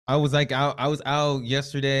I was out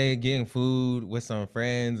yesterday getting food with some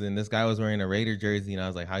friends, and this guy was wearing a Raider jersey, and I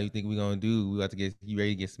was like, "How you think we gonna do? We about to get you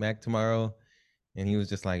ready to get smacked tomorrow?" And he was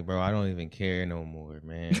just like, "Bro, I don't even care no more,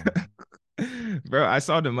 man." Bro, I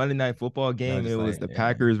saw the Monday Night Football And I game. was It just was like, the "Yeah,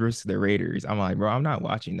 Packers versus the Raiders. I'm like, bro, I'm not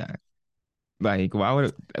watching that. Like, why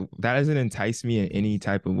would that doesn't entice me in any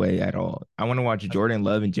type of way at all? I want to watch Jordan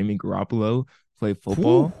Love and Jimmy Garoppolo play whew."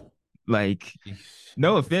 football. Like,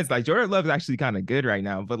 no offense, like Jordan Love is actually kind of good right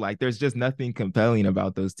now, but like, there's just nothing compelling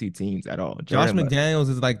about those two teams at all. Josh Jordan Love, McDaniels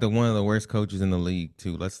is like the one of the worst coaches in the league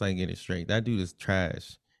too. Let's like get it straight. That dude is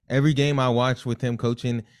trash. Every game I watch with him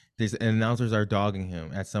coaching, there's announcers are dogging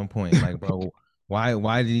him at some point. Like, bro,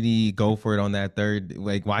 why did he go for it on that third?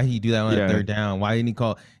 Like, why did he do that on that yeah, third down? Why didn't he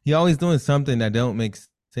call? He always doing something that don't make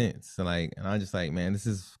sense. So like, and I'm just like, man, this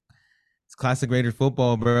is it's classic Raider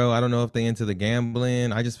football, bro. I don't know if they into the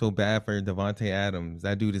gambling. I just feel bad for Devontae Adams.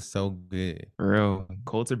 That dude is so good. for real.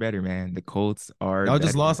 Colts are better, man. The Colts are Y'all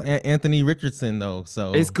just better. lost Anthony Richardson though, It's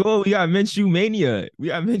so cool. We got Minshew mania. We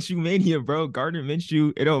got Minshew mania, bro. Gardner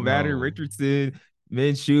Minshew. It don't matter. no. Richardson,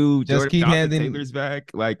 Minshew, Just Jordan, keep Jonathan handing. Taylor's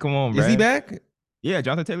back. Like, come on, Is he bro. back? Yeah,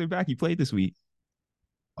 Jonathan Taylor back. He played this week.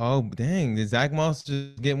 Oh dang! Did Zach Moss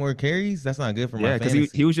just get more carries? That's not good for my Yeah, because he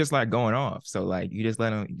fantasy. was just like going off. So like you just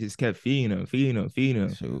let him, you just kept feeding him.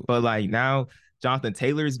 Shoot. But like now Jonathan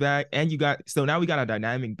Taylor's back, and you got so now we got a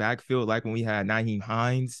dynamic backfield like when we had Naheem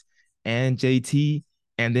Hines and JT,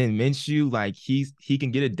 and then Minshew. Like he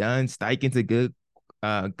can get it done. Steichen's a good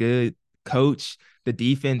coach. The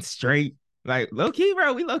defense straight. Like low key,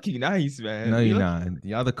 bro. We low key nice, man. No, We you're look. not.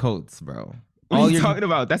 Y'all the Colts, bro. What are All you your talking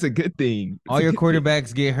about? That's a good thing. It's all a your good thing.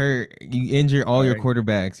 quarterbacks get hurt. You injure all All your right.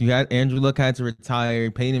 quarterbacks. You had Andrew Luck had to retire.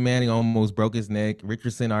 Peyton Manning almost broke his neck.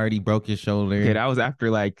 Richardson already broke his Okay, shoulder. that was after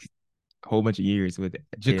like a whole bunch of years with Peyton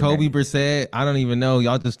Jacoby Manning. Brissett, I don't even know.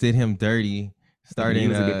 Y'all just did him dirty. Yeah, he Starting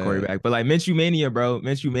was a good quarterback. But like Minshew Mania, bro.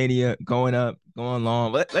 Minshew Mania going up, going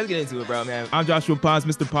long. But let's get into it, bro, man. I'm Joshua Potts,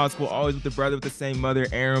 Mr. Pottsville, always with the brother with the same mother,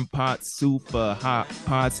 Aaron Potts, super hot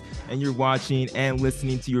Potts. And you're watching and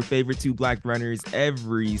listening to your favorite two black runners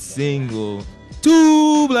every single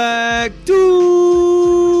two black, two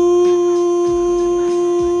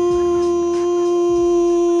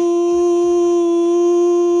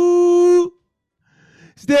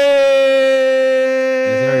yes,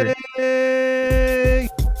 sir. stay.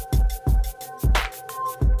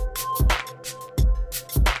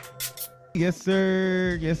 Yes,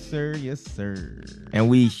 sir. Yes, sir. Yes, sir. And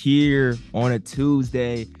we here on a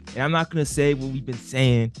Tuesday. And I'm not gonna say what we've been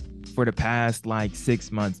saying for the past like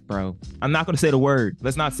 6 months, bro. I'm not gonna say the word.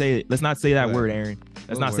 Let's not say it. Let's not say that What? word, Aaron.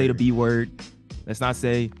 Let's What not say the word? B word. Let's not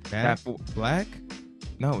say Back? that. Black?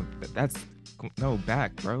 No, that's no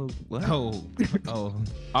back, bro. What? Oh, oh.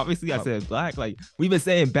 Obviously, I My- said black. Like we've been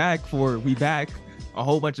saying back for we back a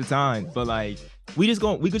whole bunch of times, but like we ain't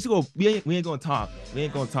gonna talk. We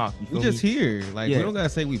ain't gonna talk. You we feel just me? here. Like, we Yeah, don't gotta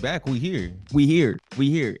say we back. We here. we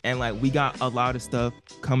here, and like we got a lot of stuff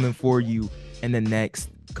coming for you in the next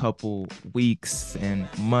couple weeks and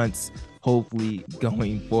months. Hopefully,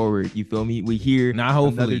 going forward, you feel me? We here Not another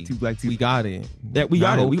hopefully. two black two. We got it. Yeah, we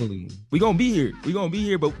Not got it. hopefully. We gonna be here. We gonna be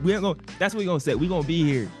here, but we ain't gonna. That's what we gonna say. We gonna be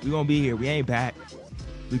here. We gonna be here. We ain't back.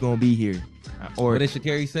 We gonna be here. What Or did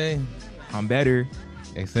Shakari say? I'm better.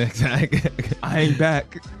 Exactly. I ain't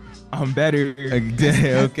back. I'm better.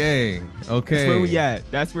 Okay. That's where we Okay.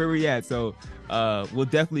 at. That's where we at. So we'll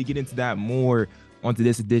definitely get into that more onto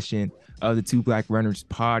this edition of the Two Black Runners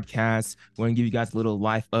podcast. We're gonna give you guys a little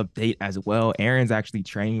life update as well. Aaron's actually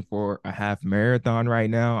training for a half marathon right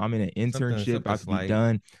now. I'm in an internship Something about to be slight.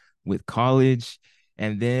 done with college.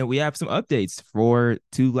 And then we have some updates for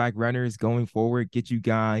Two Black Runners going forward. Get you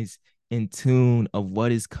guys in tune of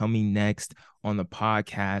what is coming next on the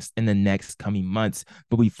podcast in the next coming months.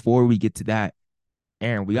 But before we get to that,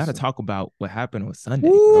 Aaron, we got to Yes. talk about what happened on Sunday,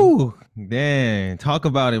 bro. Woo! Damn. Talk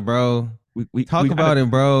about it, bro. We Talk gotta about it, we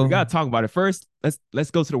bro. gotta talk about it first.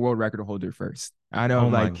 Let's go to the world record holder first. I know, Oh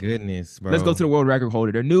my like, goodness, let's go bro. to the world record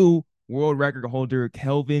holder. The new world record holder,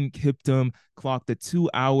 Kelvin Kiptum, clocked a 2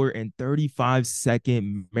 hour and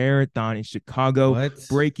 35-second marathon in Chicago, What?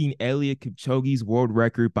 breaking Eliud Kipchoge's world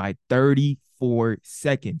record by 34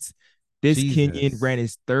 seconds. This Kenyan ran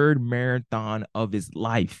Jesus. his third marathon of his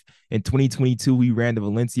life. In 2022, he ran the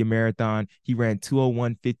Valencia Marathon. He ran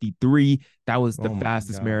 201.53. That was the Oh my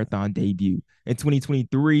fastest God. marathon debut. In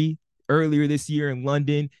 2023, earlier this year in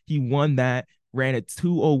London, he won that, ran a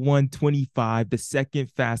 201.25, the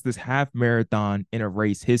second fastest half marathon in a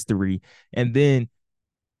race history. And then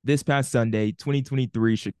this past Sunday,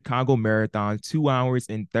 2023 Chicago Marathon, 2 hours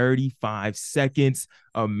and 35 seconds,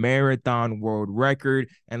 a marathon world record.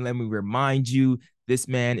 And let me remind you, This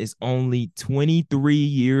man is only 23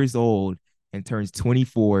 years old and turns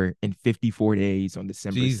 24 in 54 days on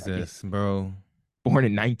December 2nd, Jesus, bro. born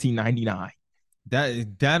in 1999.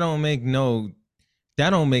 That don't make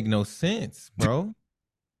no sense, bro.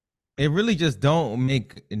 It really just don't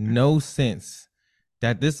make no sense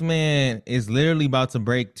that this man is literally about to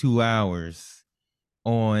break 2 hours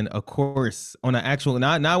on a course, on an actual,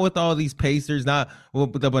 not with all these pacers, not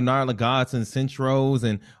with the Bernard Lagat's and Centros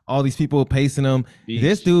and all these people pacing him.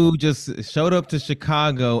 This Beach. dude just showed up to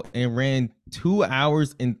Chicago and ran 2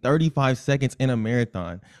 hours and 35 seconds in a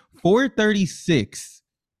marathon. 436,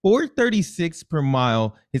 436 per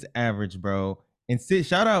mile, his average, bro. And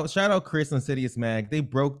shout out Chris on Sidious Mag. They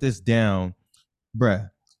broke this down, bruh.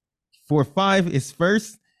 For five, his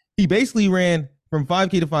first, he basically ran from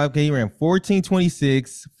 5K to 5K. He ran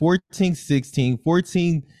 14:26, 14:16,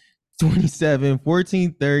 14:27,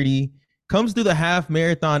 14:30. Comes through the half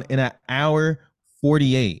marathon in an hour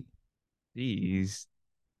 48. Jeez.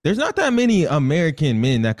 There's not that many American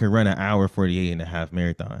men that could run an hour 48 in a half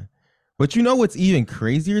marathon. But you know what's even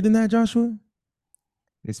crazier than that, Joshua?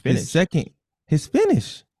 It's His finished. second, his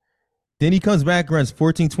finish. Then he comes back, runs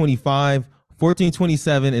 14:25,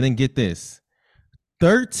 14:27, and then get this,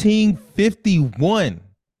 13:51.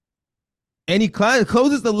 And he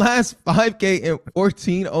closes the last 5K in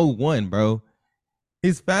 14:01, bro.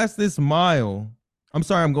 His fastest mile. I'm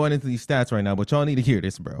sorry, I'm going into these stats right now, but y'all need to hear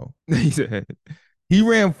this, bro. He said, He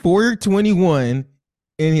ran 4:21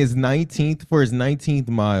 in his 19th for his 19th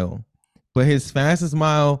mile, but his fastest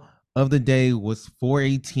mile of the day was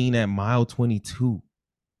 4:18 at mile 22.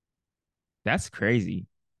 that's crazy.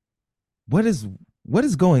 What is what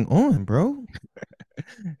is going on, bro?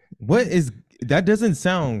 What is that? Doesn't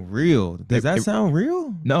sound real. Does It, that it, sound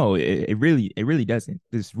real? no, it really doesn't.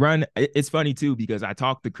 This run, it's funny too because I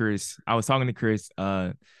talked to Chris. I was talking to Chris.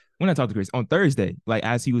 When I talked to Chris on Thursday, like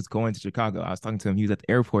as he was going to Chicago, I was talking to him. He was at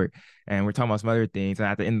the airport, and we're talking about some other things. And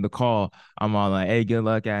at the end of the call, I'm all like, "Hey, good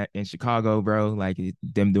luck at in Chicago, bro." Like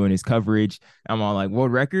them doing his coverage. I'm all like,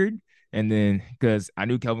 "World record." And then because I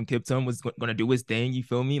knew Kelvin Kiptum was going to do his thing, you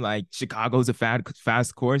feel me? Like Chicago's a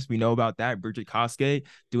fast course. We know about that. Bridget Koske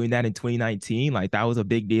doing that in 2019, like that was a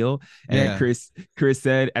big deal. And Yeah. Chris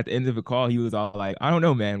said at the end of the call, he was all like, I don't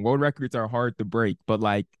know, man. World records are hard to break, but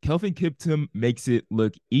like Kelvin Kiptum makes it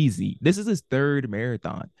look easy. This is his third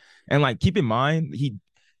marathon. And like keep in mind, he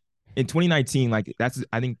in 2019, like that's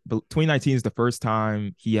I think 2019 is the first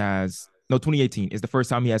time he has no 2018 is the first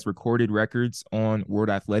time he has recorded records on World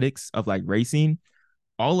Athletics of like racing.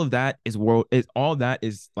 All of that is world is all that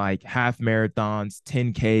is like half marathons,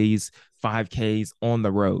 10Ks, 5Ks on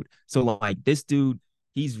the road. So like this dude,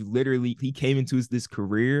 he's literally he came into this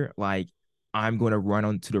career like I'm going to run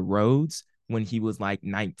onto the roads when he was like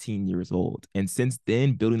 19 years old. And since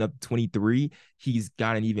then, building up to 23, he's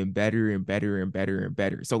gotten even better and better and better and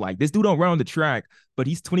better. So like this dude don't run on the track, but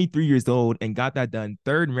he's 23 years old and got that done.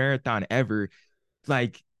 Third marathon ever.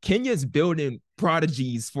 Like Kenya's building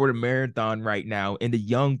prodigies for the marathon right now, and the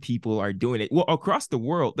young people are doing it. Well, across the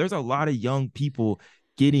world, there's a lot of young people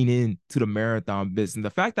getting into the marathon business. And the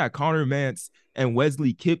fact that Connor Mance and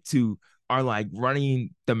Wesley Kiptum are like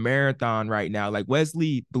running the marathon right now. Like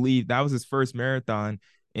Wesley believed that was his first marathon,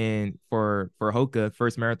 and for Hoka,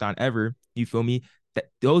 first marathon ever. You feel me? That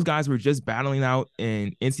those guys were just battling out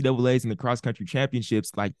in NCAA's and the cross country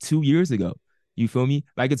championships like 2 years ago. You feel me?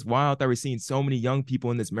 Like it's wild that we're seeing so many young people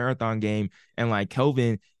in this marathon game, and like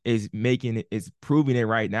Kelvin is making it, is proving it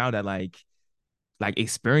right now that like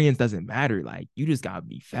experience doesn't matter. Like you just gotta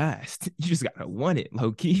be fast. You just gotta want it,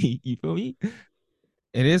 low key. You feel me?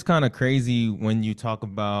 It is kind of crazy when you talk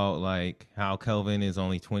about like how Kelvin is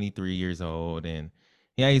only 23 years old and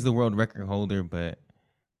yeah, he's the world record holder, but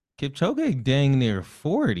Kipchoge dang near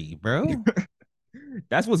 40, bro.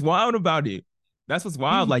 That's what's wild about it. That's what's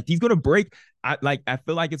wild. He Like he's gonna break. I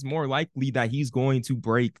feel like it's more likely that he's going to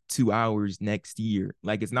break 2 hours next year.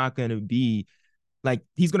 Like it's not gonna be like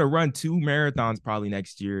he's gonna run two marathons probably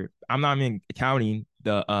next year. I'm not even counting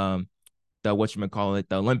the what you call it,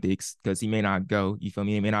 the Olympics, because he may not go. You feel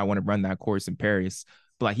me? He may not want to run that course in Paris.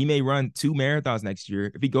 But like he may run two marathons next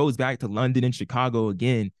year. If he goes back to London and Chicago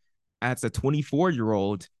again as a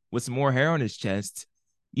 24-year-old with some more hair on his chest,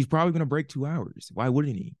 he's probably gonna break 2 hours. Why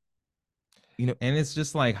wouldn't he? You know, and it's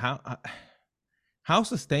just like how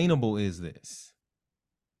sustainable is this?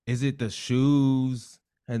 Is it the shoes?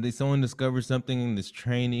 Had they someone discovered something in this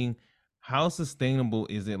training? How sustainable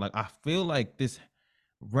is it? Like I feel like this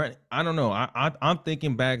run. I don't know. I'm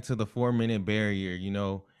thinking back to the 4 minute barrier.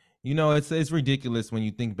 It's ridiculous when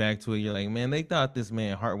you think back to it. You're like, man, they thought this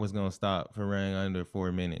man heart was gonna stop for running under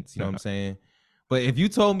 4 minutes. You know what I'm saying? But if you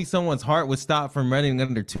told me someone's heart would stop from running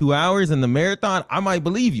under 2 hours in the marathon, I might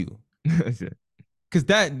believe you. Because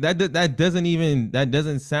that doesn't even that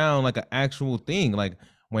doesn't sound like an actual thing. Like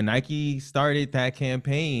when Nike started that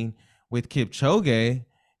campaign with Kipchoge,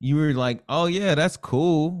 you were like, oh yeah, that's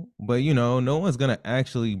cool, but no one's gonna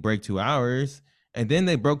actually break 2 hours. And then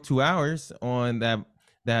they broke 2 hours on that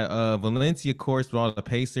Valencia course with all the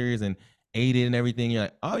Pacers and aided and everything. You're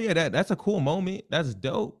like, oh yeah, that's a cool moment. That's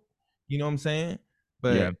dope. You know what I'm saying?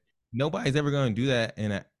 Yeah. But nobody's ever gonna do that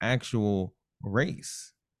in an actual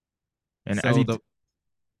race. And So the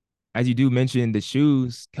as you do mention the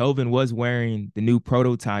shoes, Kelvin was wearing the new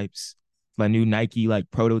prototypes, like new Nike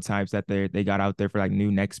like prototypes that they got out there for like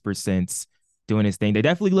new next percents doing his thing. They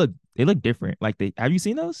look different. Like they have you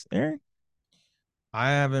seen those, Aaron? I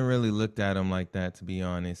haven't really looked at them like that, to be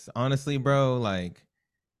honest. Honestly, bro, like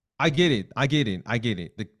I get it. I get it. I get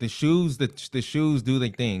it. The shoes, the shoes do their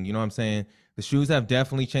thing. You know what I'm saying? The shoes have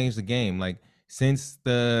definitely changed the game. Like since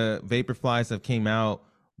the Vaporflies have came out,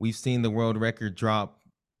 we've seen the world record drop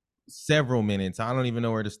several minutes. I don't even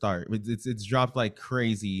know where to start. It's dropped like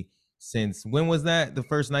crazy since when was that? The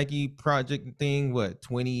first Nike project thing? What,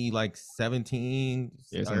 20 like 17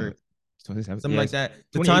 Yeah, or something yeah, like it's that?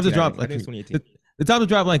 The times have 2018, I dropped think. I like think it's the, 2018. the times have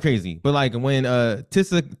dropped like crazy. But like when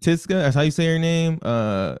Tiska, that's how you say her name,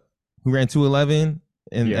 who ran 211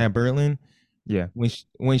 in Yeah, at Berlin, yeah.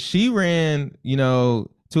 when she ran,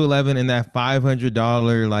 211 in that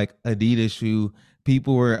 $500 like Adidas shoe,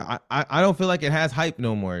 people were I don't feel like it has hype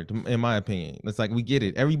no more, in my opinion. It's like we get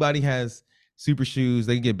it. Everybody has super shoes,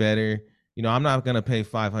 they get better. I'm not gonna pay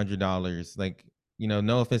 $500. Like,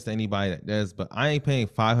 no offense to anybody that does, but I ain't paying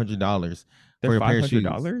 $500 They're for a five pair of hundred shoes.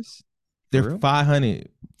 dollars They're for real. 500,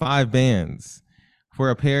 5 bands for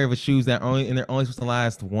a pair of shoes and they're only supposed to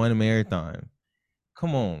last one marathon.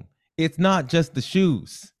 Come on. It's not just the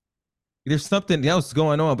shoes. There's something else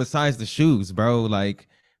going on besides the shoes, bro. Like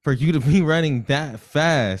for you to be running that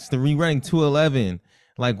fast, to be running 211,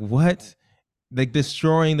 like what? Like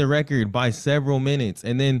destroying the record by several minutes.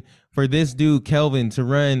 And then for this dude, Kelvin, to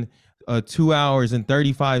run 2 hours and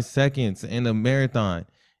 35 seconds in a marathon,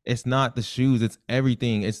 it's not the shoes, it's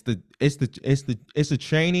everything. It's the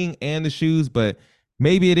training and the shoes, but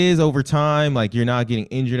maybe it is over time. Like you're not getting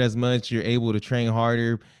injured as much, you're able to train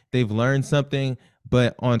harder. They've learned something.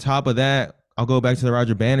 But on top of that, I'll go back to the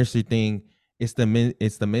Roger Bannister thing. It's the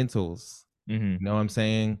mentals. Mm-hmm. You know what I'm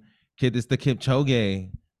saying? Kid, it's the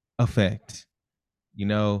Kipchoge effect.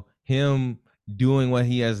 Him doing what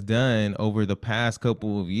he has done over the past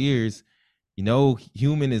couple of years.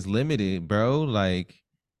 Human is limited, bro. Like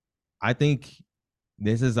I think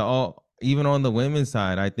this is all, even on the women's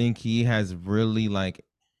side, I think he has really like,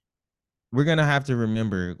 we're gonna have to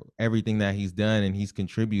remember everything that he's done and he's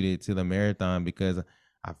contributed to the marathon, because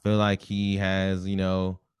I feel like he has,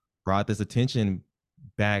 brought this attention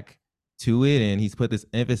back to it, and he's put this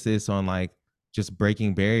emphasis on like just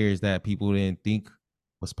breaking barriers that people didn't think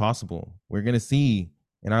was possible. We're gonna see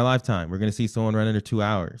in our lifetime, we're gonna see someone run under 2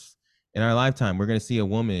 hours. In our lifetime, we're gonna see a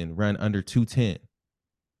woman run under 210.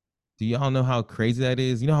 Do y'all know how crazy that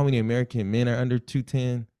is? You know how many American men are under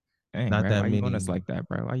 210? Dang, Not man, that why you on us many. like that,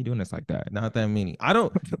 bro? Why you doing us like that? Not that many. I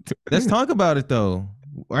don't. Let's talk about it though.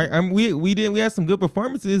 We had some good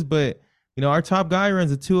performances, but our top guy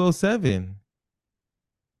runs a 207,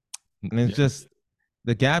 and it's Yeah. just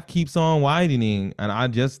the gap keeps on widening, and I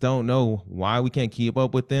just don't know why we can't keep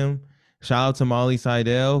up with them. Shout out to Molly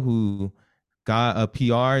Seidel, who got a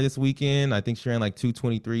PR this weekend. I think she ran like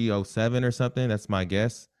 2:23:07 or something. That's my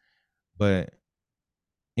guess. But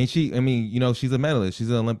and I mean, she's a medalist. She's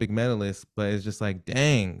an Olympic medalist, but it's just like,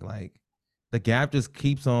 dang, like the gap just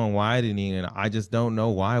keeps on widening, and I just don't know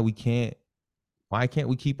why we can't. Why can't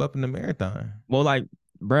we keep up in the marathon? Well, like,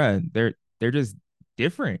 bruh, they're just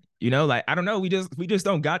different, Like, I don't know, we just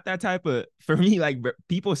don't got that type of. For me, like,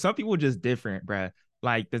 some people just different, bruh.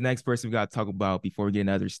 Like the next person we got to talk about before we get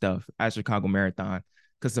into other stuff at Chicago Marathon,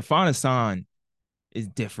 because Safana Hassan is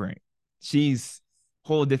different. She's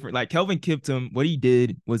whole different. Like Kelvin Kiptum, what he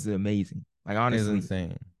did was amazing. Like It's honestly,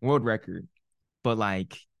 insane. world record. But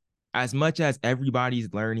like, as much as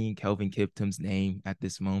everybody's learning Kelvin Kiptum's name at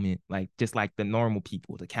this moment, like just like the normal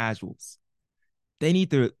people, the casuals, they need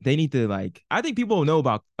to like. I think people will know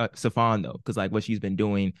about Safan though, because like what she's been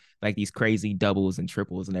doing, like these crazy doubles and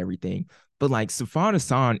triples and everything. But like Safan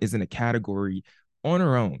Hassan is in a category on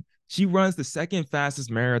her own. She runs the second fastest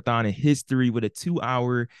marathon in history with a 2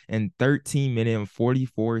 hour and 13 minute and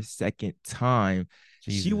 44 second time.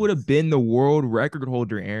 She would have Jesus. been the world record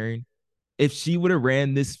holder, Aaron, if she would have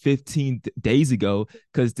ran this 15 days ago.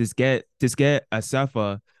 Because this get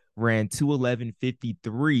Asafa ran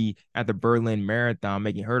 2:11:53 at the Berlin Marathon,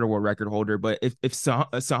 making her the world record holder. But if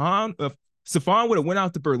Safan would have went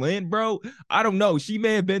out to Berlin, bro, I don't know. She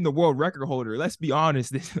may have been the world record holder. Let's be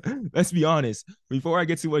honest. Let's be honest. Before I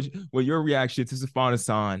get to what your reaction to Safan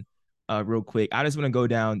Hassan, real quick, I just want to go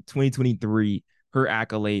down 2023, her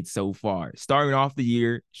accolades so far. Starting off the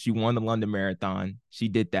year, she won the London Marathon. She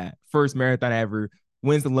did that. First marathon ever,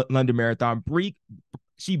 wins the London Marathon.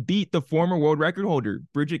 She beat the former world record holder,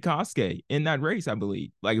 Bridget Koske, in that race, I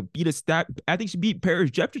believe. Like, beat a stack. I think she beat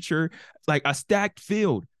Paris Jepticher, like a stacked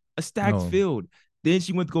field. A stacked No, field. Then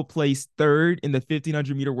she went to go place third in the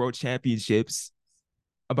 1500-meter world championships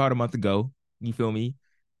about a month ago. You feel me?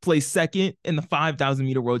 Placed second in the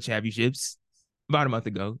 5,000-meter world championships about a month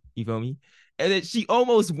ago. You feel me? And then she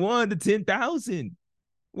almost won the 10,000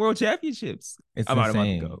 world championships it's about a month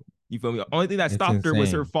insane. ago. You feel me? The only thing that It's stopped her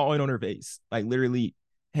was her insane. falling on her face, like literally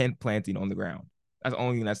hand planting on the ground. That's the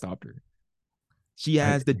only thing that stopped her. She I,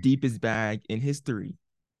 has the deepest bag in history.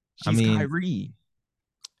 I She's mean, Kyrie.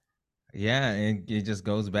 yeah, and it just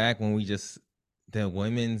goes back when we just the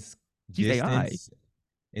women's She's AI.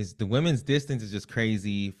 distance the women's distance is just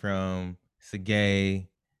crazy from Sergey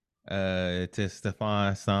to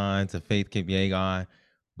Stefan San to Faith Kipyegon.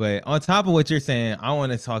 But on top of what you're saying, I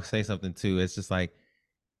want to say something too. It's just like,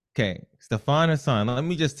 okay, Stefan San. Let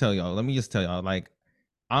me just tell y'all. Like,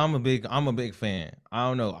 I'm a big fan. I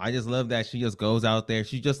don't know. I just love that she just goes out there.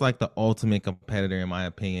 She's just like the ultimate competitor, in my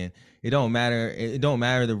opinion. It don't matter. It don't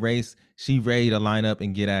matter the race. She ready to line up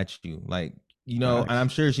and get at you. Like, and I'm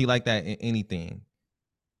Facts. sure she like that in anything.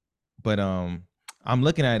 But I'm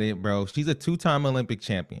looking at it, bro. She's a two-time Olympic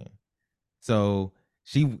champion. So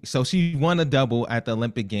she won a double at the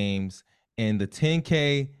Olympic Games in the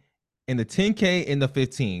 10K, in the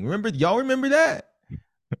 15. Remember that?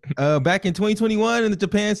 Back in 2021 in the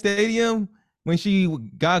Japan Stadium when she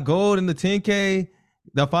got gold in the 10K,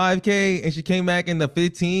 the 5K, and she came back in the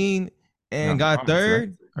 15 and No, got bronze, right?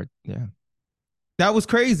 third. Or, yeah. That was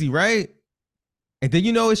crazy, right? And then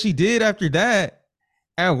you know what she did after that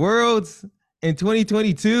at Worlds in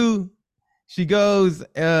 2022? She goes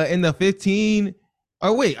in the 15.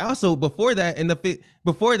 Oh wait, also before that,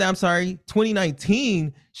 I'm sorry,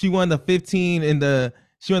 2019, she won the 15 in the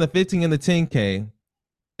 10K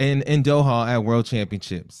in Doha at World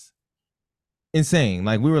Championships. Insane.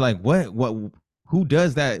 Like, we were like, what who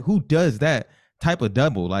does that? Who does that type of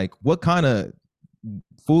double? Like, what kind of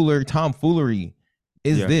tomfoolery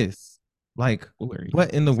is Yeah. this? Like, Foolery.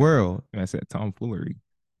 what in the world? I said tomfoolery.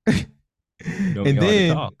 You And know how to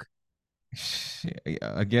then talk.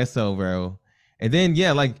 I guess so, bro. And then,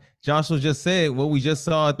 yeah, like Joshua just said, what we just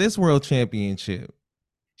saw at this world championship,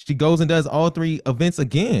 she goes and does all three events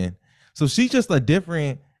again. So she's just a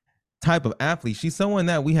different type of athlete. She's someone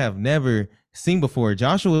that we have never seen before.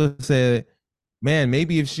 Joshua said, man,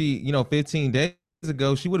 maybe if she, 15 days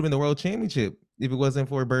ago, she would have been the world championship if it wasn't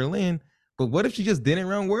for Berlin. But what if she just didn't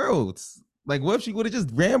run worlds? Like, what if she would have just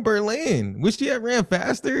ran Berlin? Wish she had ran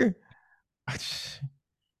faster?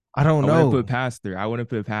 I don't I wouldn't put know. past her. I wouldn't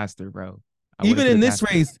put past her, bro. I wouldn't Even put in it this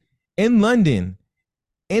past her. race in London,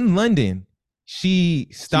 she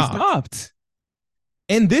She stopped. stopped.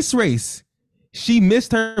 In this race, she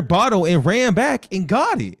missed her bottle and ran back and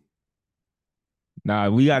got it. Nah,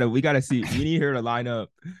 we gotta see. We need her to line up.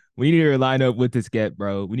 We need her to line up with Tisket,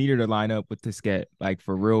 bro. We need her to line up with Tisket, like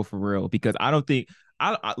for real. Because I don't think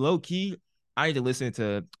I low key. I need to listen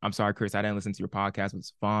to. I'm sorry, Chris. I didn't listen to your podcast with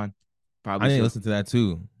Stefan. I Probably didn't should. listen to that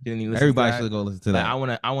too. Didn't even listen to Everybody that. should go listen to Like,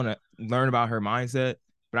 that. I wanna learn about her mindset.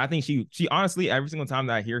 But I think she honestly, every single time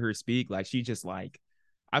that I hear her speak, like, she just like,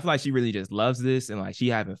 I feel like she really just loves this and like she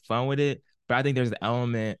having fun with it. But I think there's the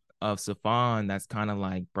element of Safan that's kind of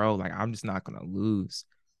like, bro, like, I'm just not gonna lose,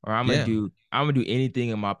 or Yeah. I'm gonna do anything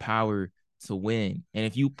in my power to win. And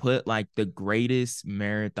if you put like the greatest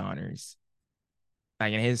marathoners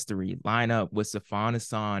like in history line up with Safan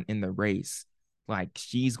Hassan in the race, like,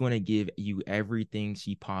 she's gonna give you everything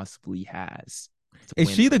she possibly has to Is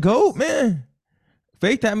win she the the GOAT, race. man?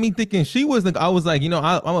 Faith had me thinking she was I was like, I'm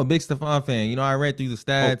a big Stefan fan. I read through the Oh,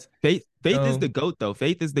 stats. Faith is So the GOAT though.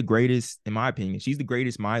 Faith is the greatest, in my opinion. She's the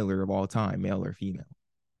greatest miler of all time, male or female.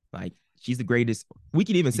 Like, she's the greatest. We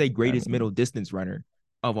can even say I greatest mean, middle distance runner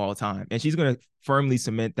of all time, and she's gonna firmly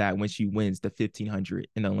cement that when she wins the 1500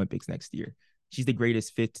 in the Olympics next year. She's the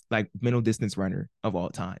greatest middle distance runner of all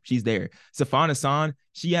time. She's there. Safan Hassan,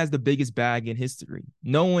 she has the biggest bag in history.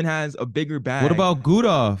 No one has a bigger what bag. about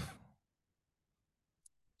Gudov?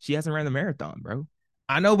 She hasn't ran the marathon, bro.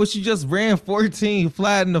 I know, but she just ran 14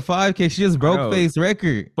 flat in the 5K. She just I broke know, Faith's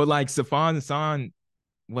record. but like Safan Hassan,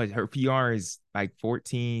 what her PR is like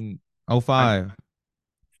 14. Oh I, five.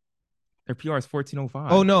 Her PR is Oh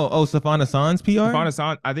 14:05. no, oh Stefan Hassan's PR. Stefana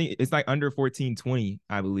San, I think it's like under 14:20,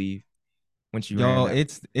 I believe, when she ran Yo,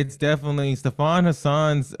 that it's definitely Stefan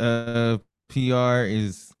Hassan's PR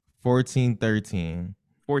is 14:13,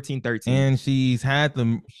 14:13. and she is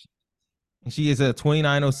a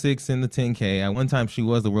 29:06 in the 10K. At one time, she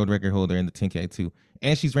was the world record holder in the 10K too,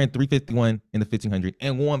 and she's ran 351 in the 1500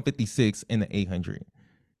 and 156 in the 800.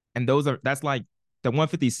 And that's like the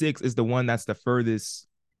 156 is the one that's the furthest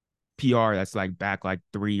PR that's like back like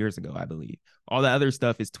 3 years ago, I believe. All the other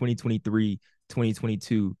stuff is 2023,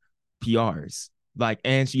 2022 PRs. Like,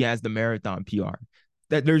 and she has the marathon PR.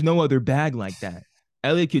 That there's no other bag like that.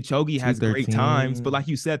 Elliot Kipchoge has great times, but 213. like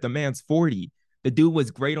you said, the man's 40. The dude was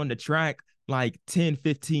great on the track like 10,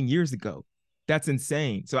 15 years ago. That's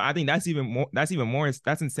insane. So I think that's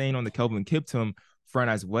insane on the Kelvin Kiptum front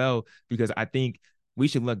as well, because I think we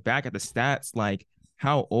should look back at the stats like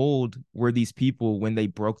how old were these people when they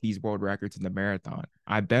broke these world records in the marathon?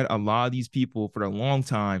 I bet a lot of these people for a long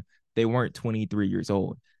time they weren't 23 years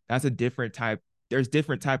old. That's a different type. There's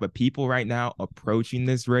different type of people right now approaching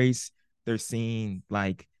this race. They're seeing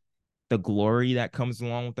like the glory that comes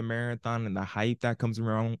along with the marathon and the hype that comes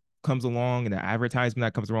along and the advertisement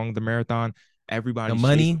that comes along with the marathon. The Everybody's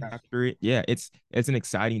chasing money. after it. Yeah, it's an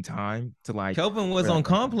exciting time to like Kelvin was for that on marathon.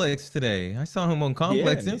 Complex today. I saw him on Yeah,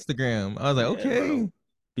 Complex Instagram. I was like, yeah, bro. okay.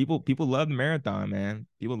 People love the marathon, man.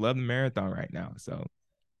 People love the marathon right now. So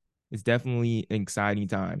it's definitely an exciting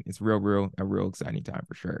time. It's a real exciting time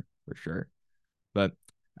for sure, for sure. But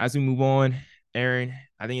as we move on, Aaron,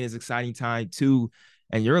 I think it is exciting time too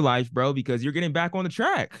in your life, bro, because you're getting back on the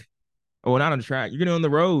track. Oh, well, not on the track. You're getting on the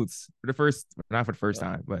roads for the first, not for the first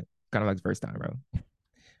time, but kind of like the first time, bro.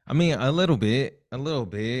 I mean, a little bit, a little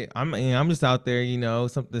bit. I'm just out there,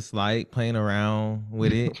 something slight, playing around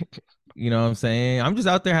with it. You know what I'm saying? I'm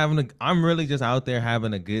really just out there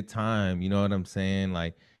having a good time. You know what I'm saying?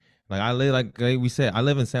 Like I live, like we said, I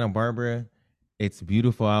live in Santa Barbara. It's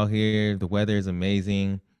beautiful out here. The weather is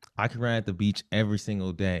amazing. I can run at the beach every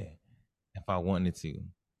single day if I wanted to.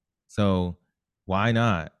 So why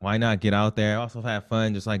not? Why not get out there? I also have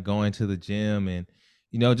fun just like going to the gym and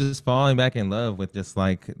just falling back in love with just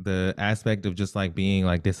like the aspect of just like being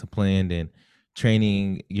like disciplined and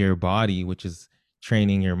training your body, which is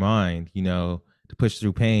training your mind, to push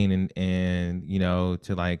through pain and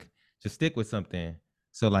to like just stick with something.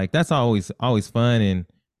 So like that's always fun, and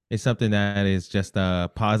it's something that is just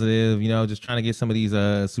positive, just trying to get some of these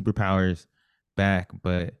superpowers back,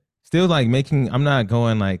 but still like I'm not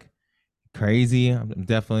going like crazy. I'm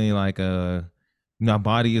definitely like my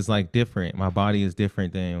body is like different. My body is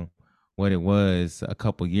different than what it was a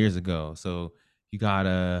couple years ago. So you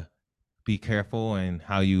gotta be careful and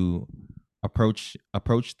how you approach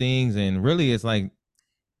things. And really, it's like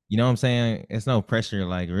what I'm saying. It's no pressure.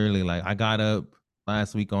 Like really, like I got up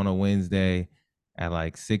last week on a Wednesday at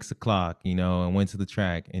like 6 o'clock, and went to the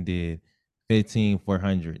track and did 15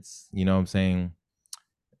 400s. You know what I'm saying?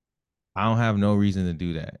 I don't have no reason to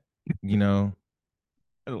do that. You know,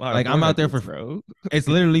 A lot of like I'm out there 400s, for bro. it's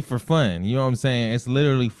literally for fun. You know what I'm saying? It's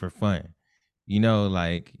literally for fun.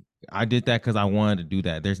 Like I did that because I wanted to do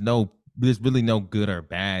that. There's really no good or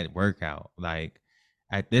bad workout. Like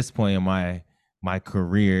at this point in my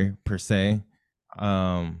career per se.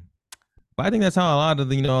 Um, but I think that's how a lot of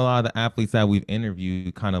the athletes that we've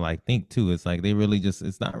interviewed kind of like think too. It's like they really just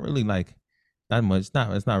it's not really like that much.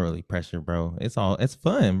 It's not really pressure, bro. It's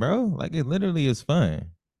fun, bro. Like it literally is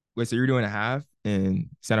fun. Wait, so you're doing a half in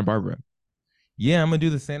Santa Barbara? Yeah, I'm gonna do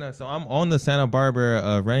the Santa. So I'm on the Santa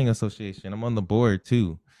Barbara Running Association. I'm on the board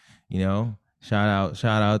too. Shout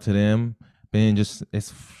out to them. Been just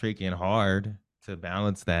it's freaking hard to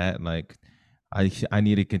balance that. Like I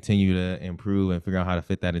need to continue to improve and figure out how to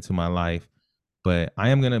fit that into my life. But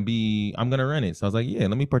I'm gonna run it. So I was like, yeah,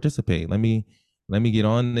 let me participate. Let me get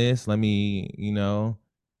on this. I'm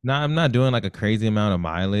not doing like a crazy amount of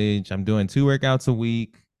mileage. I'm doing 2 workouts a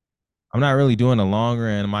week. I'm not really doing a long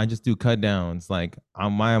run. I just do cut downs. Like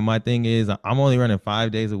my thing is I'm only running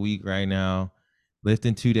 5 days a week right now,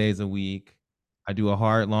 lifting 2 days a week. I do a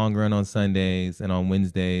hard long run on Sundays, and on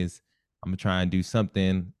Wednesdays, I'm gonna try and do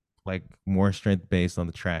something like more strength based on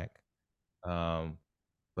the track. Um,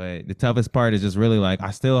 but the toughest part is just really like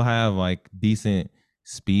I still have like decent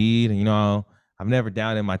speed. I've never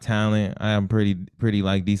doubted my talent. I am pretty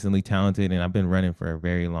like decently talented, and I've been running for a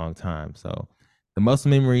very long time. So the muscle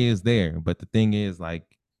memory is there, but the thing is like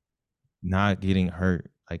not getting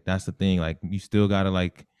hurt. Like that's the thing. Like you still gotta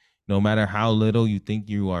like no matter how little you think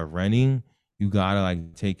you are running, you gotta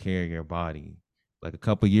like take care of your body. Like a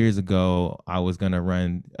couple years ago, I was gonna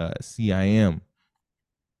run CIM,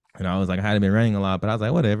 And I was like, I hadn't been running a lot, but I was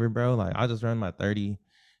like, whatever, bro. Like, I'll just run my 30,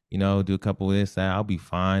 do a couple of this, that, I'll be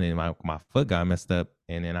fine. And my foot got messed up.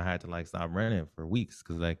 And then I had to like stop running for weeks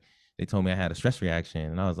because like they told me I had a stress reaction.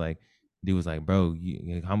 And I was like, dude was like, bro,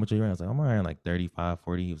 how much are you running? I was like, I'm running like 35,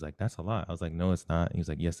 40. He was like, that's a lot. I was like, no, it's not. He was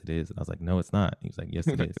like, yes, it is. And I was like, no, it's not. He was like,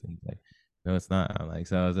 yes, it is. And he's like, no, it's not. I'm like,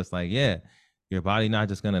 so I was just like, yeah, your body not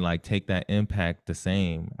just gonna like take that impact the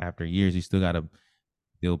same after years. You still gotta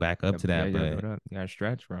build back up Yep, to yeah, that. you gotta build But up. You gotta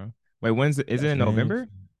stretch, bro. Wait, when's it? Is it that's in strange. November?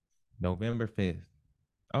 November 5th.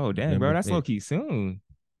 Oh, dang, bro, November that's low 5th. key soon.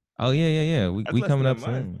 Oh yeah, yeah, yeah. We That's we less coming than a up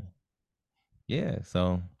month. soon. Yeah.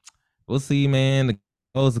 So we'll see, man. The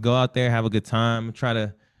goal is to go out there, have a good time. Try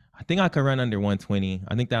to I think I could run under 120.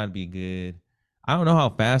 I think that would be good. I don't know how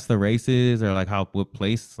fast the race is or like how what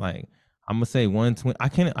place. Like I'm gonna say 120. I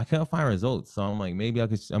can't find results. So I'm like maybe I'm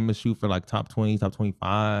gonna shoot for like top 20, top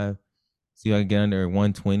 25. See if I can get under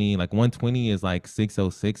 120. Like 120 is like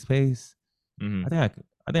 606 pace. I Mm-hmm.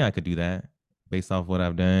 think I could do that based off what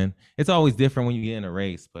I've done. It's always different when you get in a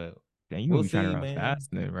race, but Dang, you gonna we'll be trying to see, run man. fast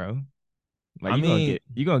then, bro. Like I mean,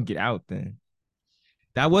 you gonna get out then.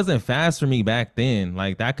 that wasn't fast for me back then.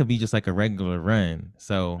 Like that could be just like a regular run.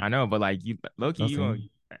 So I know, but like you low key, we'll you see. gonna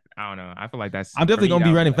I don't know. I feel like that's I'm for definitely me, gonna that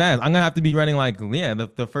be would be running like fast. I'm gonna have to be running like yeah,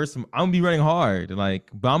 the first I'm gonna be running hard. Like,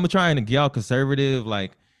 but I'm trying to get out conservative,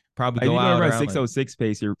 like probably if go you're gonna out run around like 606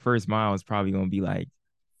 pace, your first mile is probably gonna be like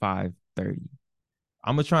 5:30.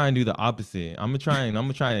 I'm gonna try and do the opposite. I'm gonna try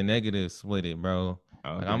and negative split it, bro.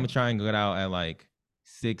 Like I'm Okay. gonna try and get out at like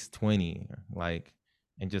 620, like,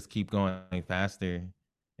 and just keep going faster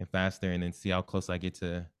and faster, and then see how close I get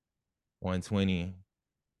to 120.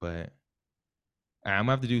 But I'm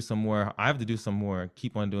gonna have to do some more. I have to do some more.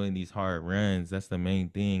 Keep on doing these hard runs. That's the main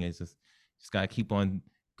thing. It's just gotta keep on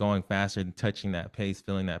going faster and touching that pace,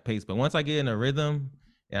 feeling that pace. But once I get in a rhythm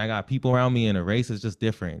and I got people around me in a race, it's just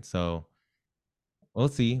different. So we'll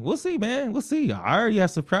see. We'll see, man. We'll see. I already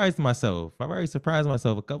have surprised myself. I've already surprised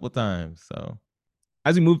myself a couple times. So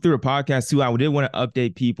As we move through the podcast too, I did want to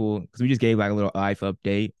update people because we just gave like a little life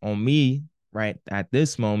update on me. Right at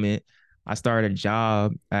this moment, I started a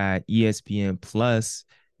job at ESPN Plus.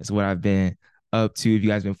 That's what I've been up to. If you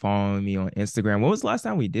guys been following me on Instagram, when was the last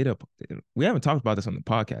time we did a? We haven't talked about this on the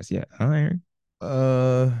podcast yet, huh, Aaron?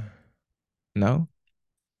 uh No,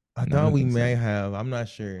 I no, I thought don't we think so. may have. I'm not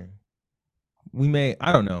sure. We may,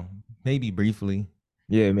 I don't know. Maybe briefly.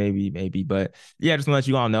 Yeah, maybe. But yeah, just to let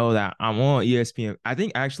you all know that I'm on ESPN. I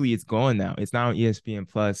think actually it's gone now. It's not on ESPN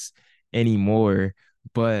Plus anymore.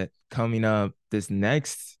 But coming up,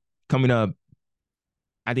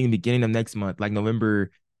 I think the beginning of next month, like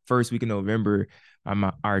November, first week of November,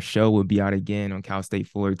 our show will be out again on Cal State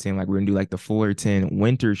Fullerton. Like we're gonna do like the Fullerton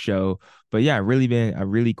winter show. But yeah, really been a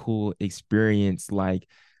really cool experience.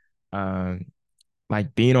 Um,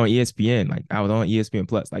 like being on ESPN, like I was on ESPN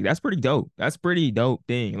Plus, like that's pretty dope. That's pretty dope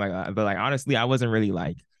thing. But like honestly, I wasn't really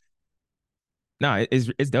like, no, it's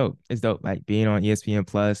dope. It's dope. Like being on ESPN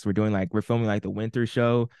Plus, we're filming like the winter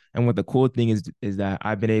show, and what the cool thing is that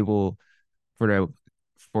I've been able for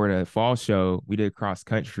the fall show we did cross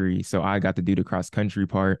country, so I got to do the cross country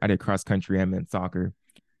part. I did cross country and men's soccer,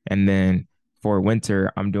 and then for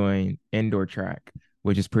winter I'm doing indoor track,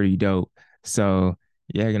 which is pretty dope. So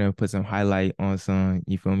yeah, gonna put some highlight on some,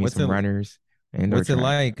 you feel me, What's some it runners, indoor What's it track.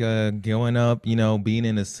 like going up, being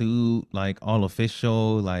in a suit, like all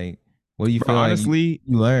official? Like, what do you But feel like you, honestly,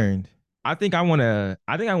 you learned? I think I wanna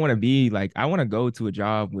be like, I wanna go to a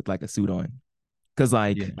job with like a suit on. Cause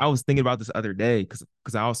like Yeah. I was thinking about this other day, cause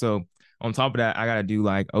I also, on top of that, I gotta do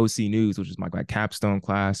like OC News, which is my capstone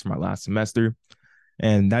class for my last semester.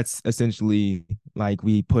 And that's essentially like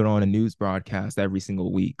we put on a news broadcast every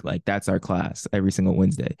single week. Like that's our class every single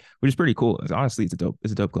Wednesday, which is pretty cool. Honestly, it's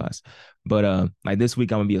a dope class. But like this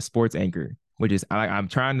week I'm gonna be a sports anchor, which is I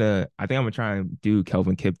think I'm gonna try and do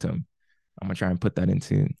Kelvin Kiptum. I'm gonna try and put that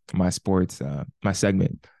into my sports my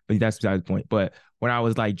segment. But that's beside the point. But when I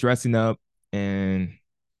was like dressing up and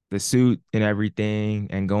the suit and everything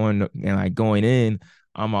and going in,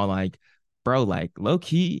 I'm all like, bro, like low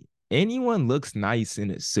key, anyone looks nice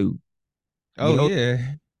in a suit. You Oh know,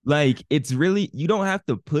 yeah. like it's really, you don't have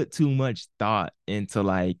to put too much thought into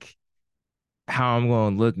like how I'm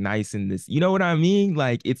gonna look nice in this. You know what I mean?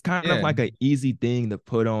 Like it's kind of Yeah. like an easy thing to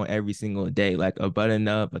put on every single day, like a button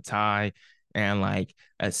up, a tie, and like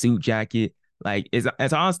a suit jacket. Like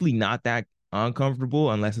it's honestly not that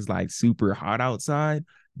uncomfortable unless it's like super hot outside.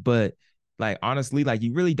 But like honestly, like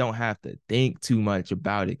you really don't have to think too much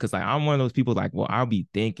about it. Cause like I'm one of those people like, well, I'll be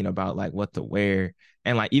thinking about like what to wear.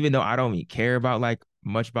 And like even though I don't even care about like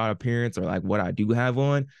much about appearance or like what I do have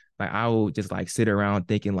on, like I will just like sit around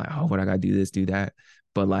thinking like, oh, what I gotta do this, do that.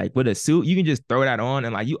 But like with a suit, you can just throw that on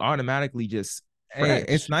and like you automatically just Hey,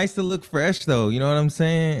 it's fresh. nice to look fresh though. You know what I'm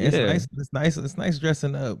saying? It's Yeah. nice. It's nice. It's nice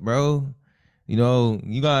dressing up, bro. You know,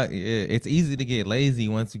 it's easy to get lazy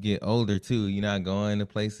once you get older too. You're not going to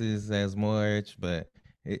places as much, but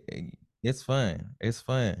it's fun. It's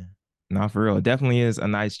fun. Not for real. It definitely is a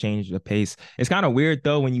nice change of pace. It's kind of weird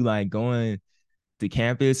though when you like going to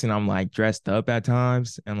campus and I'm like dressed up at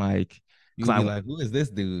times and like You'll be because like, "Who is this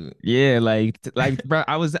dude?" yeah, like bro,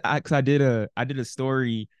 cause I did a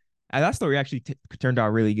story. And that story actually turned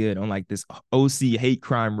out really good on like this OC hate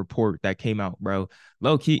crime report that came out, bro.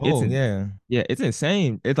 Low key, Oh yeah, yeah, it's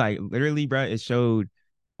insane. It's like literally, bro. It showed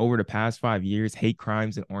over the past 5 years, hate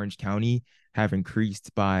crimes in Orange County have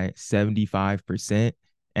increased by 75%,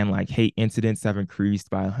 and like hate incidents have increased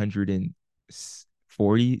by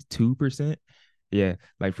 142%. Yeah,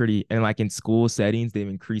 like pretty, and like in school settings, they've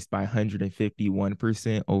increased by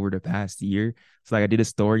 151% over the past year. So like I did a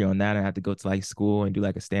story on that. I had to go to like school and do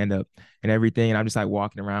like a stand up and everything. And I'm just like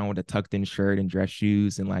walking around with a tucked in shirt and dress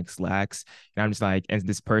shoes and like slacks. And I'm just like, and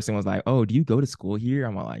this person was like, "Oh, do you go to school here?"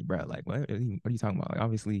 I'm like, "Bro, like what are you talking about?" Like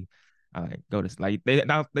obviously, I like go to like they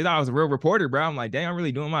thought I was a real reporter, bro. I'm like, dang, I'm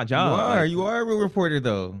really doing my you job. are. You are a real reporter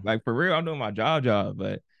though. Like for real, I'm doing my job.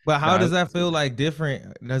 But But how nah, does that feel like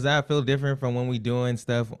different? Does that feel different from when we doing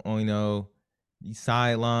stuff on, the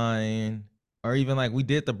sideline, or even like we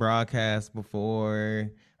did the broadcast before?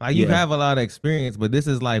 Like you yeah, have a lot of experience, but this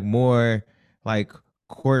is like more like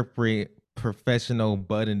corporate, professional,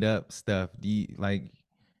 buttoned up stuff. Do you like,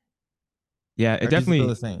 yeah, it or does it feel definitely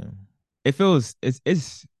the same? it feels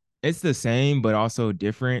it's the same but also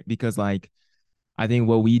different because like I think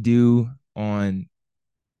what we do on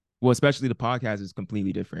well especially the podcast is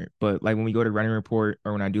completely different but like when we go to running report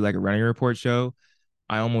or when I do like a running report show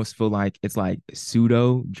I almost feel like it's like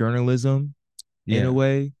pseudo journalism in a Yeah,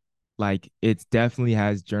 way like it definitely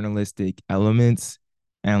has journalistic elements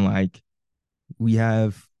and like we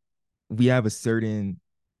have we have a certain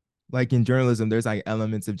like in journalism, there's like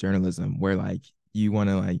elements of journalism where like you want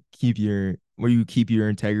to like keep your where you keep your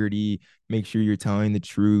integrity, make sure you're telling the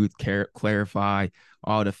truth, clarify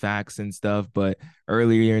all the facts and stuff. But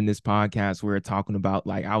earlier in this podcast, we were talking about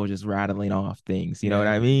like I was just rattling off things. You know what yeah.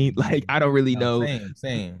 I mean? Like I don't really No, know, same,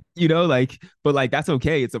 same. like, but like that's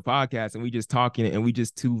okay. It's a podcast and we just talking and we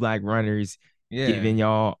just two like runners Yeah, giving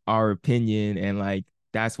y'all our opinion and like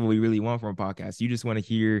that's what we really want from a podcast. You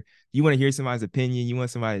want to hear somebody's opinion, you want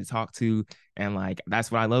somebody to talk to, and like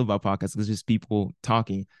that's what I love about podcasts. It's just people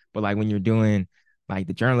talking. But like when you're doing like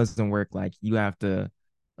the journalism work, like you have to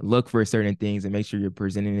look for certain things and make sure you're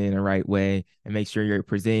presenting it in the right way and make sure you're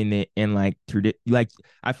presenting it in like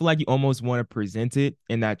I feel like you almost want to present it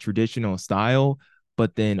in that traditional style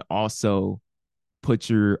but then also put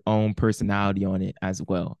your own personality on it as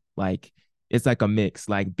well. Like it's like a mix.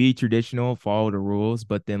 Like be traditional, follow the rules,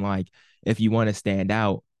 but then like if you want to stand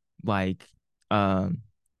out, like um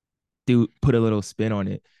do put a little spin on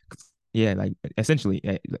it. Yeah, like essentially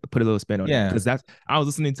put a little spin on it. yeah, Cause that's I was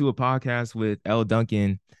listening to a podcast with L.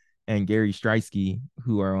 Duncan and Gary Streisky,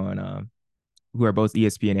 who are both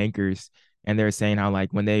ESPN anchors, and they're saying how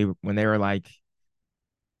like when they were like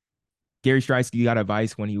Gary Streisky got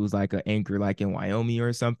advice when he was like an anchor, like in Wyoming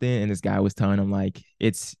or something, and this guy was telling him like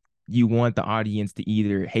it's you want the audience to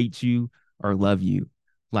either hate you or love you.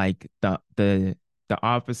 Like the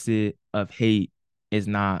opposite of hate is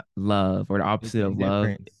not love, or the it's opposite of love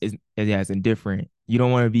indifference. is yeah, it's indifferent. You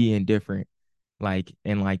don't want to be indifferent, like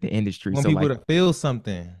in like the industry. Want So people like to feel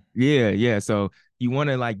something. yeah, yeah. So you want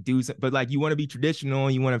to like do some, but like you want to be traditional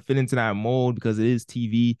and you want to fit into that mold because it is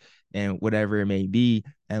TV and whatever it may be.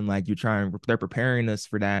 And like you're trying, they're preparing us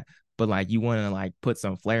for that. But like you want to like put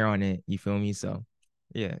some flair on it. You feel me? So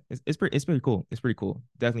yeah, it's pretty cool. It's pretty cool.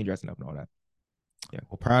 Definitely dressing up and all that. Yeah,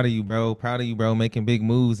 Well, proud of you, bro. Proud of you, bro. Making big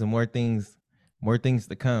moves and more things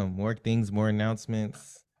to come. More things, more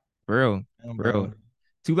announcements. for real, for real. Bro.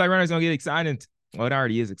 Two Black Runners gonna get exciting. Well, it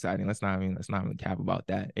already is exciting. Let's not even cap about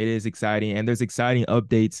that. It is exciting, and there's exciting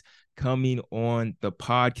updates coming on the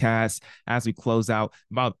podcast as we close out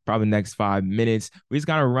about probably the next 5 minutes. We just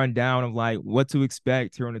got a rundown of like what to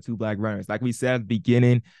expect here on the Two Black Runners. Like we said at the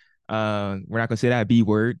beginning, we're not gonna say that B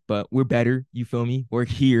word, but we're better. You feel me? We're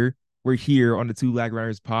here. We're here on the Two Black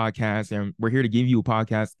Runners podcast, and we're here to give you a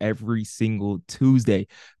podcast every single Tuesday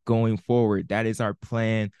going forward. That is our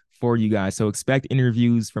plan for you guys. So expect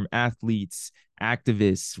interviews from athletes,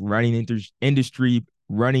 activists, running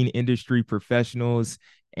industry professionals,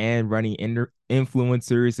 and running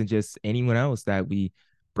influencers, and just anyone else that we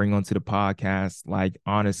bring onto the podcast. Like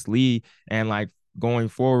honestly, and like going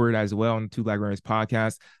forward as well on the Two Black Runners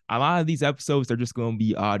podcast, a lot of these episodes are just going to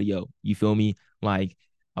be audio. You feel me? Like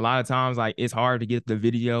a lot of times like it's hard to get the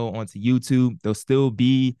video onto YouTube. There'll still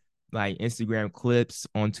be like Instagram clips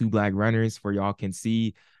on Two Black Runners where y'all can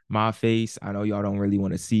see my face. I know y'all don't really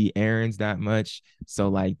want to see Aaron's that much. So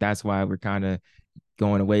like that's why we're kind of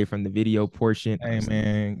going away from the video portion. Hey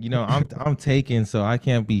man, I'm taken, so I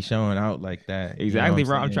can't be showing out like that. You know what Exactly, I'm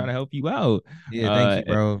bro. I'm trying saying? to help you out. Yeah, thank Uh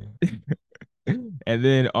you, bro. and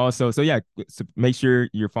then also, so yeah, so make sure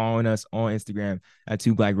you're following us on Instagram at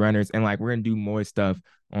Two Black Runners. And like we're gonna do more stuff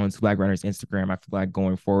on Two Black Runners Instagram, I feel like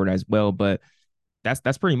going forward as well. But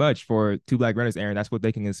that's pretty much for Two Black Runners, Aaron. That's what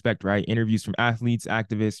they can expect, right? Interviews from athletes,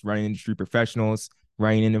 activists, running industry professionals,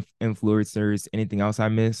 running influencers. Anything else I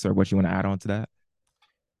miss or what you want to add on to that?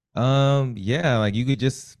 Yeah, like you could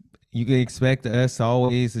expect us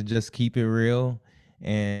always to just keep it real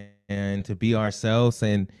and to be ourselves.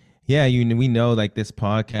 And yeah, we know like this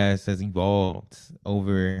podcast has evolved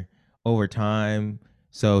over time.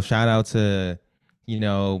 So shout out to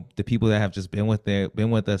the people that have just been with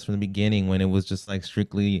us from the beginning when it was just like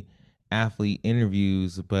strictly athlete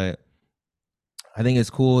interviews. But I think it's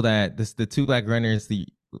cool that the Two Black Runners, the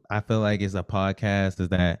I feel like is a podcast, is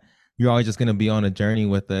that you're always just gonna be on a journey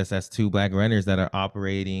with us as two black runners that are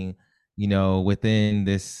operating, within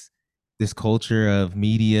this culture of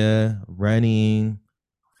media, running,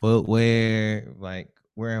 footwear. Like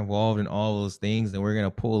we're involved in all those things, and we're gonna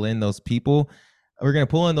pull in those people. We're gonna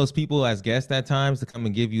pull in those people as guests at times to come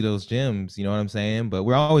and give you those gems. You know what I'm saying? But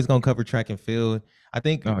we're always gonna cover track and field. I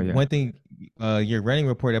think Oh yeah. one thing, your running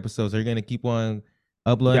report episodes, are you gonna keep on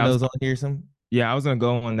uploading Yeah, those on here? Some yeah, I was gonna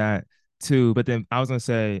go on that too, but then I was gonna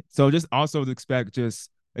say, so just also just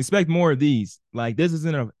expect more of these. Like this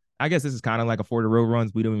isn't a, I guess this is kind of like a for the real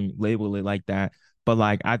runs. We don't even label it like that, but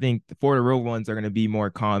like I think the for the real ones are gonna be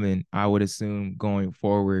more common. I would assume going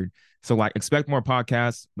forward. So like expect more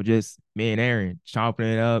podcasts with just me and Aaron chopping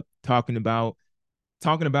it up, talking about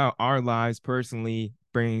our lives personally,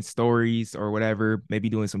 bringing stories or whatever, maybe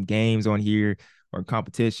doing some games on here or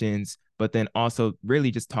competitions, but then also really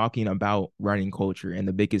just talking about running culture and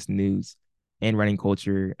the biggest news in running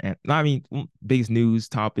culture. And I mean, biggest news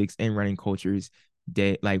topics in running cultures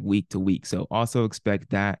day, like week to week. So also expect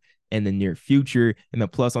that in the near future. And the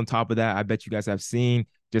plus on top of that, I bet you guys have seen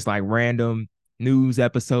just like random news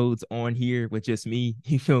episodes on here with just me.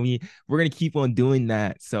 You feel me? We're going to keep on doing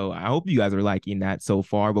that. So I hope you guys are liking that so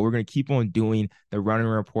far, but we're going to keep on doing the Running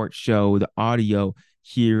Report show, the audio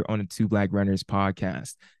here on the Two Black Runners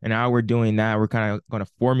podcast. And how we're doing that, we're kind of going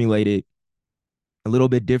to formulate it a little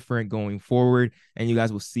bit different going forward. And you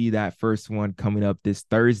guys will see that first one coming up this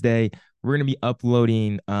Thursday. We're going to be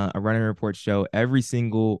uploading a Running Report show every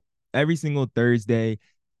single Thursday,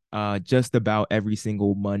 just about every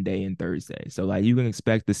single Monday and Thursday. So like you can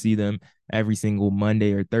expect to see them every single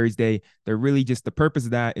Monday or Thursday. They're really just, the purpose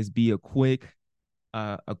of that is be a quick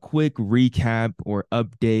recap or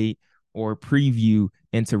update or preview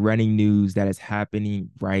into running news that is happening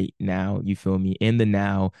right now. You feel me? In the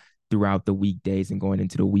now, throughout the weekdays and going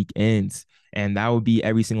into the weekends. And that will be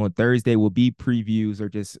every single Thursday will be previews or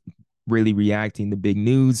just really reacting to big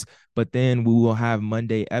news. But then we will have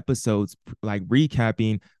Monday episodes like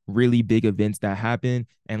recapping really big events that happen.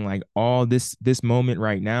 And like all this moment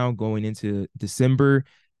right now going into December,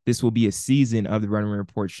 this will be a season of the Running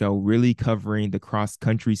Report show, really covering the cross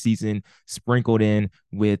country season, sprinkled in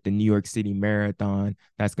with the New York City Marathon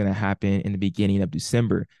that's going to happen in the beginning of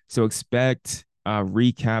December. So expect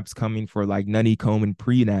recaps coming for like Nutty Coleman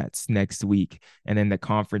pre-nats next week, and then the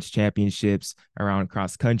conference championships around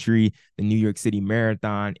cross country, the New York City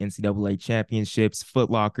Marathon, NCAA championships, Foot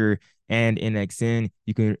Locker, and NXN.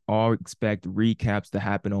 You can all expect recaps to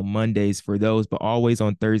happen on Mondays for those, but always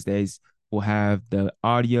on Thursdays we'll have the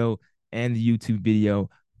audio and the YouTube video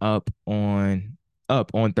up on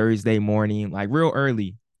Thursday morning, like real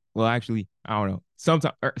early. Well, actually, I don't know.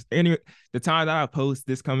 Sometime anyway, the time that I post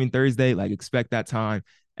this coming Thursday, like expect that time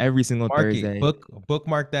every single mark it, Thursday.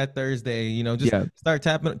 bookmark that Thursday. Just Yeah, start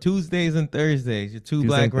tapping Tuesdays and Thursdays. Your two Tuesday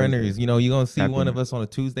black and Thursday. runners. You're gonna see Tap one of in. us on a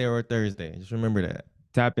Tuesday or a Thursday. Just remember that.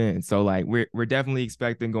 Tap in. So like we're definitely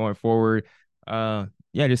expecting going forward.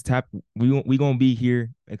 Yeah, just tap. We gonna be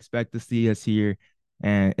here. Expect to see us here,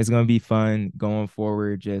 and it's gonna be fun going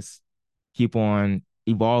forward. Just keep on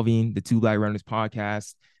evolving the Two Black Runners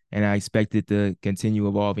podcast, and I expect it to continue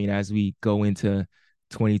evolving as we go into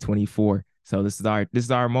 2024. So this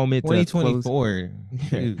is our moment to close. 2024. Yeah,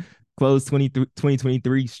 Shoot. close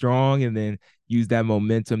 2023 strong, and then use that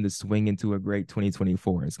momentum to swing into a great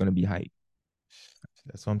 2024. It's gonna be hype.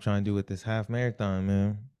 That's what I'm trying to do with this half marathon,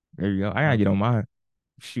 man. There you go. I gotta Trying get to on my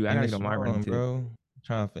shoot. I gotta finish get on my running strong, tip. bro.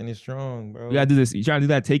 Trying to finish strong, We gotta bro. do this. You trying to do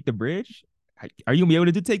that? Take the bridge. Are you gonna be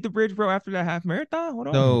able to take the bridge, bro, after that half marathon? Hold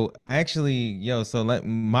on. So actually, yo, so let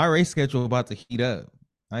my race schedule about to heat up.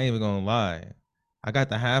 I ain't even gonna lie. I got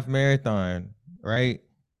the half marathon, right?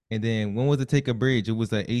 And then when was it take a bridge? It was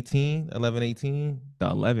the 18, 11, 18. The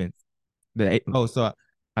 11th. The eight, Oh, so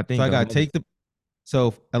I so think I the got to 11th. take the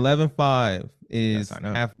so 11:5 Gotta is sign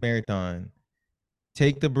up. half marathon.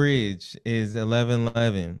 Take the bridge is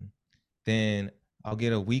 11:11. Then I'll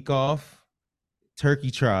get a week off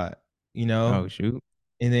turkey trot, you know? Oh shoot.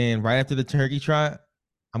 And then right after the turkey trot,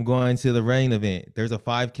 I'm going to the running event. There's a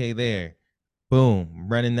 5K there. Boom,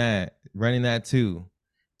 running that too.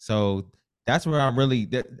 So that's where I'm really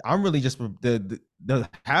just the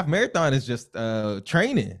half marathon is just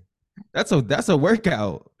training. That's a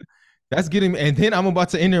workout. That's getting, and then I'm about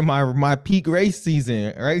to enter my peak race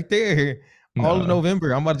season right there. All of No.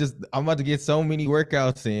 November, I'm about to get so many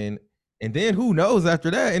workouts in, and then who knows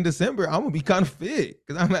after that in December I'm gonna be kind of fit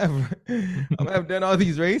because I'm have done all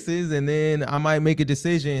these races, and then I might make a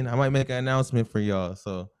decision. I might make an announcement for y'all.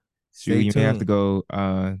 So Shoot, stay you may have to tuned. go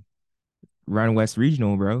run West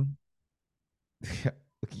Regional, bro.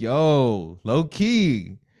 Yo, low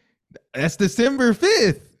key, that's December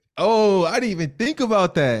 5th. Oh, I didn't even think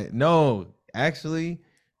about that. No, actually,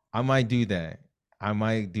 I might do that. I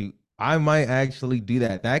might actually do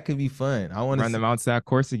that. That could be fun. I want to Run the see. outside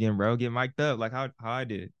course again, bro. Get mic'd up like how I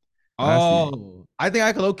did last year. Oh, I think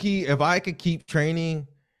I could low key if I could keep training,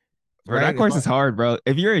 Bro, that right? If course I is hard, bro.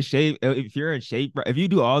 If you're in shape, bro, if you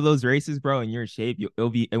do all those races, bro, and you're in shape,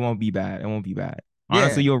 it won't be bad. It won't be bad.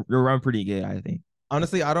 Honestly, yeah, you'll run pretty good, I think.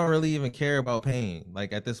 honestly, I don't really even care about pain.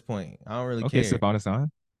 Like at this point, I don't really Okay, care. Stefano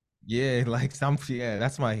San. Yeah, like some yeah,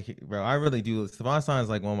 that's my bro. I really do. Savon is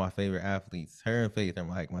like one of my favorite athletes. Her and Faith are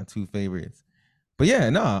like my two favorites. But yeah,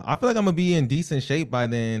 no, I feel like I'm gonna be in decent shape by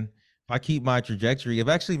then if I keep my trajectory. I've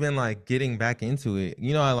actually been like getting back into it.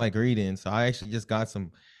 You know, I like reading, so I actually just got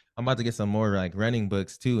some. I'm about to get some more like running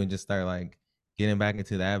books too, and just start like getting back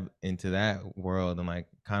into that world and like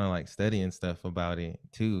kind of like studying stuff about it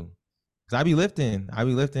too. Cause I be lifting. I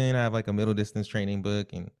be lifting. I have like a middle distance training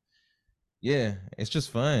book, and yeah, it's just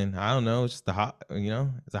fun. I don't know. It's just a you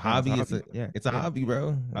know, it's a Yeah, it's a hobby. hobby. Yeah, It's a yeah. hobby,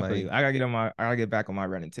 bro. I feel you. Like I gotta get back on my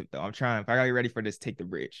running tip though. I'm trying. If I gotta get ready for this, take the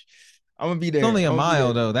bridge. I'm gonna be it's there. only a I'm gonna be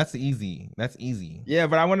mile there. though. That's easy. That's easy. Yeah,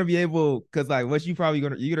 but I want to be able because like what you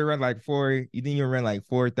gonna run like four, you think you're gonna run like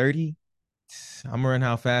 4:30? I'm gonna run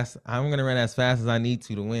how fast. I'm gonna run as fast as I need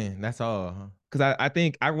to win. That's all. Because I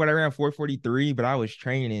think I when I ran 4:43, but I was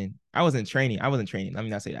training. I wasn't training. I wasn't training. Let me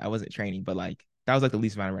not say that. I wasn't training, but like that was like the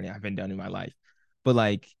least amount of running I've been done in my life. But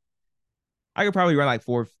like I could probably run like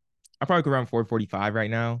four. I probably could run 4:45 right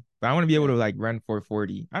now. But I want to be able Yeah, to like run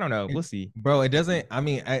 4:40. I don't know. We'll see. bro. It We'll see. doesn't. I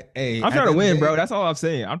mean, hey, I'm at trying the to end of the win, bro. day, That's all I'm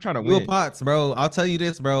saying. I'm trying to you a win. pots, bro. I'll tell you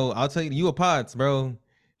this, bro. I'll tell you, you a pots, bro.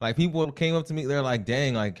 Like people came up to me, they're like,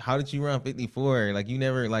 "Dang, like how did you run 54? Like you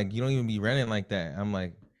never, like you don't even be running like that." I'm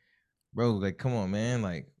like, bro, like come on, man.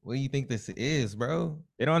 Like what do you think this is, bro?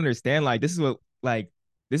 They don't understand. This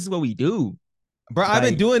is what we do. Bro, I've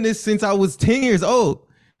been Like doing this since I was 10 years old.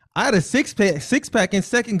 I had a six pack in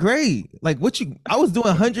second grade. Like what you I was doing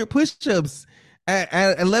 100 push-ups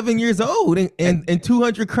at 11 years old and and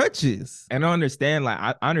 200 crutches. and I understand. Like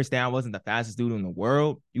I understand I wasn't the fastest dude in the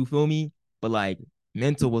world. You feel me? But like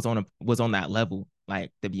mental was on that level.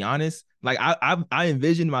 Like to be honest, like I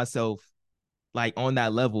envisioned myself like on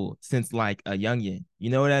that level since like a youngin. You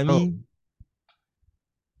know what I Bro, mean?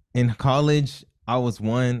 in college, I was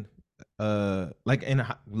one like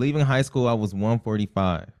leaving high school I was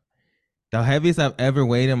 145. The heaviest I've ever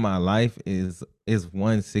weighed in my life is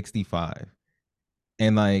 165.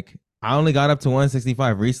 And like I only got up to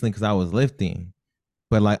 165 recently cuz I was lifting.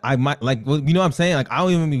 But like I might like well, you know what I'm saying? Like I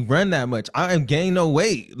don't even be run that much. I am gain no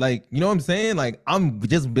weight. Like, you know what I'm saying? Like I'm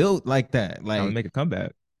just built like that. I'm gonna Like make a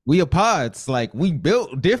comeback. we are pods. Like we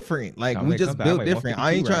built different. I'm Like gonna we make a just comeback. I'm built like different.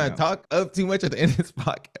 I 152 ain't right trying to now. talk up too much at the end of this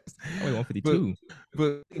podcast. I'm like But 152.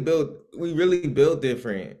 we really built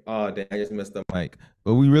different. Oh damn, I just messed up mic.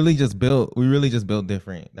 But we really just built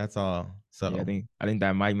different. That's all. Yeah, So I think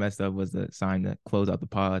that mic messed up was the sign to close out the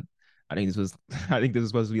pod. I think this was I think this was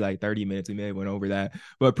supposed to be like 30 minutes. We may have went over that.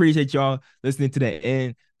 But appreciate y'all listening to the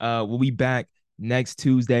end. We'll be back next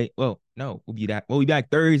Tuesday. Well, no, we'll be back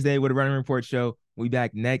Thursday with a running report show. We'll be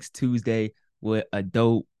back next Tuesday with a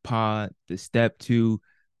dope pod, the step two.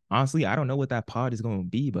 Honestly, I don't know what that pod is gonna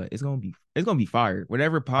be, but it's gonna be fire.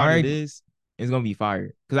 Whatever all pod it right, is, it's gonna be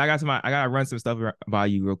fire. Cause I gotta run some stuff by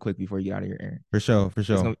you real quick before you get out of here, Aaron. for sure, for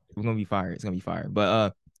It's sure. gonna be fire. It's gonna be fire.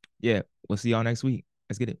 But yeah, we'll see y'all next week.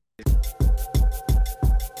 Let's get it.